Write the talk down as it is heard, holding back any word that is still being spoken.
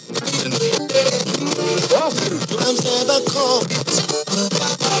times never call.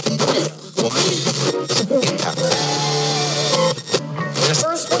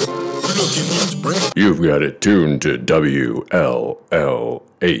 You've got it tuned to WLLH,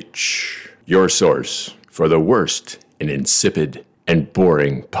 your source for the worst in insipid and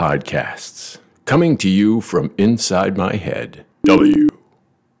boring podcasts. Coming to you from inside my head, WLLH.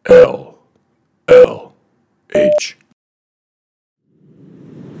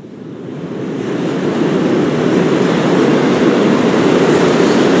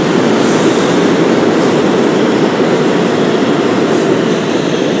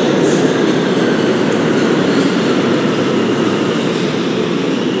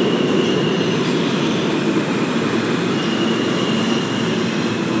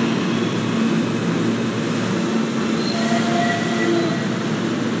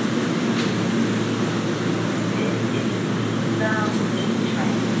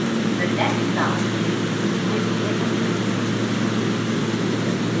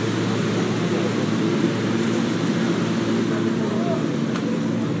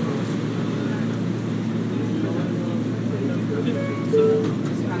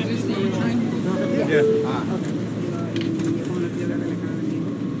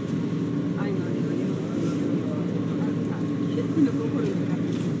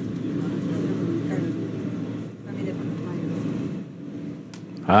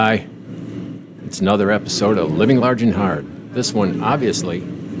 Hi, it's another episode of Living Large and Hard. This one, obviously,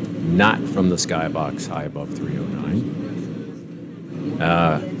 not from the skybox high above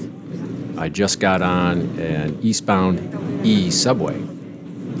 309. I just got on an eastbound E-subway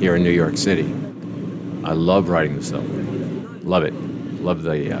here in New York City. I love riding the subway. Love it. Love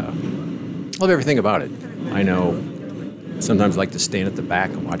everything about it. I know sometimes I like to stand at the back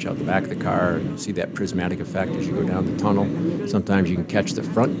and watch out the back of the car and see that prismatic effect as you go down the tunnel. Sometimes you can catch the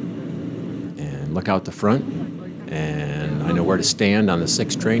front and look out the front. And I know where to stand on the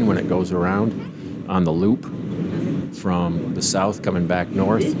 6 train when it goes around on the loop from the south coming back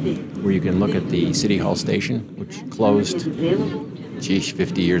north, where you can look at the City Hall station, which closed,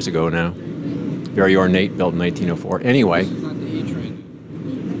 50 years ago now. Very ornate, built in 1904. Anyway,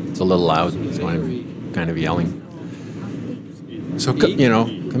 it's a little loud, so I'm kind of yelling. So, come in a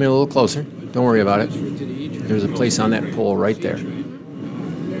little closer. Don't worry about it. There's a place on that pole right there.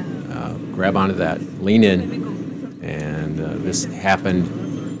 Grab onto that. Lean in. And this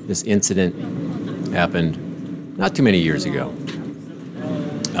incident happened not too many years ago.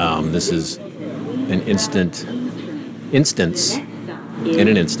 This is an instant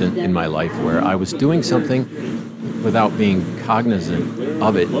in my life where I was doing something without being cognizant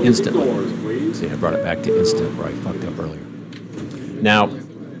of it instantly. See, I brought it back to instant where I fucked up earlier. Now,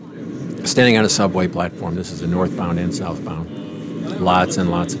 standing on a subway platform, this is a northbound and southbound, lots and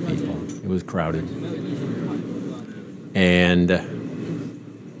lots of people. It was crowded. And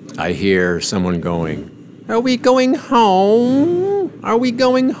I hear someone going, "Are we going home? Are we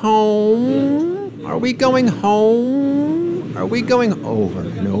going home? Are we going home? Are we going," over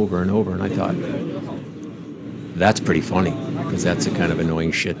and over and over. And I thought, that's pretty funny, because that's the kind of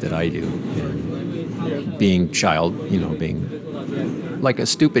annoying shit that I do. And being being like a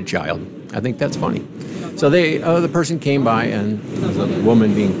stupid child, I think that's funny. So the person came by, and there was a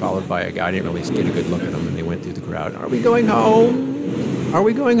woman being followed by a guy. I didn't really get a good look at them, and they went through the crowd. "Are we going home? Are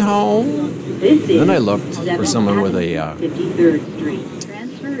we going home?" Then I looked for someone with a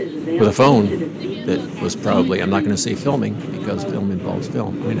phone that was probably, I'm not going to say filming, because film involves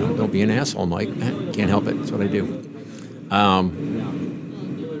film. I know, don't be an asshole, Mike. Can't help it. That's what I do.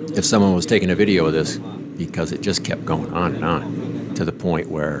 If someone was taking a video of this, because it just kept going on and on, to the point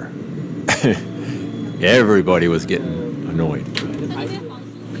where everybody was getting annoyed.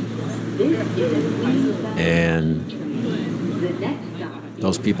 And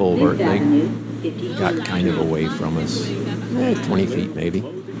those people they got kind of away from us, 20 feet maybe.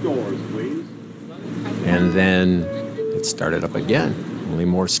 And then it started up again, only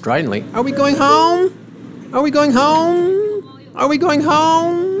more stridently. "Are we going home? Are we going home? Are we going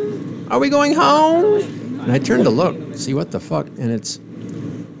home? Are we going home?" And I turned to look, see what the fuck, and it's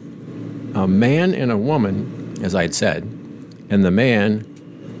a man and a woman, as I had said, and the man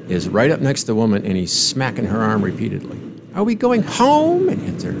is right up next to the woman, and he's smacking her arm repeatedly. "Are we going home?" and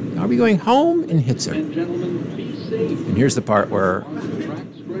hits her. "Are we going home?" and hits her. And here's the part where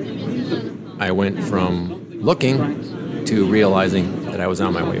I went from looking to realizing that I was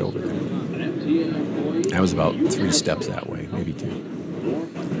on my way over there. I was about 3 steps that way, maybe 2.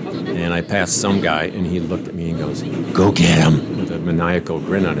 And I passed some guy, and he looked at me and goes, "Go get him," with a maniacal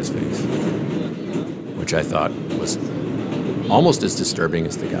grin on his face, which I thought was almost as disturbing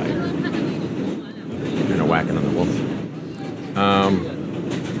as the guy. And whacking on the woman.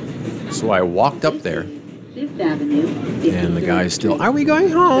 So I walked up there, and the guy's still, are we going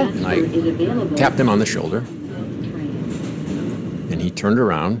home? And I tapped him on the shoulder, and he turned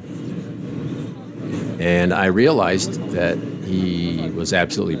around, and I realized that he was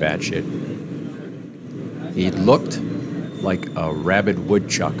absolutely batshit. He looked like a rabid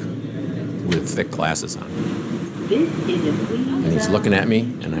woodchuck with thick glasses on. And he's looking at me,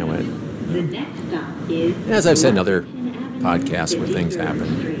 and I went, as I've said in other podcasts where things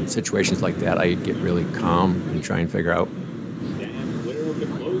happen, in situations like that, I get really calm and try and figure out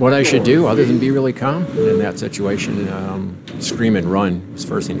what I should do other than be really calm. And in that situation, scream and run was the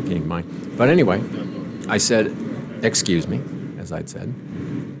first thing that came to mind. But anyway, I said, excuse me, as I'd said.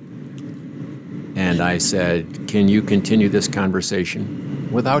 And I said, can you continue this conversation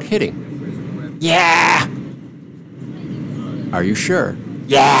without hitting? Yeah! Are you sure?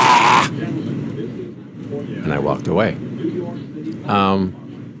 Yeah! And I walked away.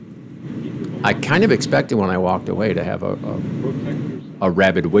 I kind of expected when I walked away to have a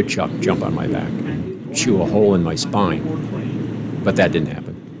rabid woodchuck jump on my back and chew a hole in my spine. But that didn't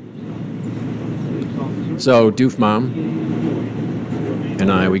happen. So Doof Mom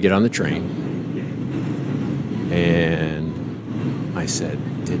and we get on the train. And I said,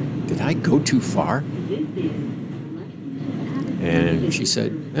 did I go too far? And she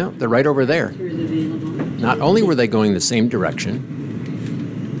said, well, they're right over there. Not only were they going the same direction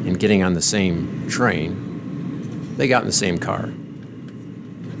and getting on the same train, they got in the same car.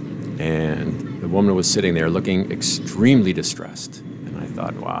 And the woman was sitting there looking extremely distressed. And I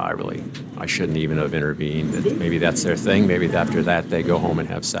thought, wow, I shouldn't even have intervened. Maybe that's their thing. Maybe after that they go home and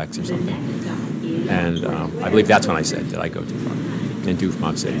have sex or something. And I believe that's when I said, did I go too far? And Doof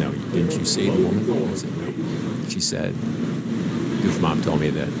Mom said, no, didn't you see the woman? I said, no. She said, Doof Mom told me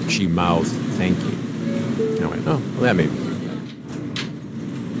that she mouthed, thank you. And I went, oh, well, that may be.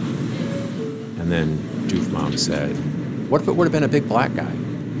 And then Doof Mom said, what if it would have been a big black guy?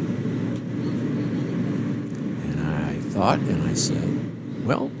 And I thought, and I said,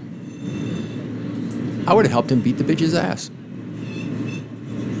 well, I would have helped him beat the bitch's ass.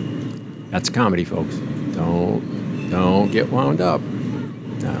 That's comedy, folks. Don't get wound up. I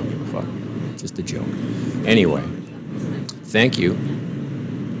don't give a fuck. Just a joke. Anyway, thank you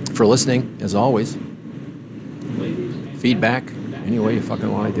for listening, as always. Feedback, any way you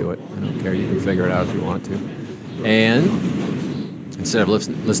fucking want to do it. I don't care. You can figure it out if you want to. And instead of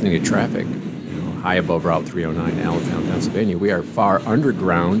listening to traffic, high above Route 309 in Allentown, Pennsylvania, we are far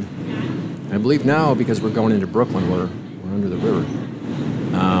underground. I believe now, because we're going into Brooklyn, we're under the river.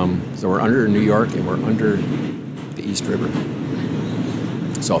 So we're under New York and we're under the East River.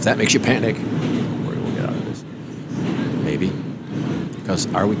 So if that makes you panic, we'll get out of this. Maybe. Because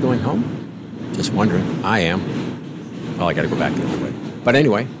are we going home? Just wondering. I am. Well, I got to go back the other way. But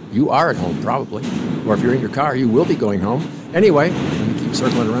anyway, you are at home probably. Or if you're in your car, you will be going home. Anyway, let me keep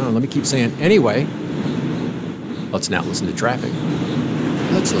circling around. Let me keep saying, anyway, let's not listen to traffic.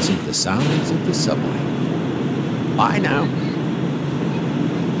 Let's listen to the sounds of the subway. Bye now.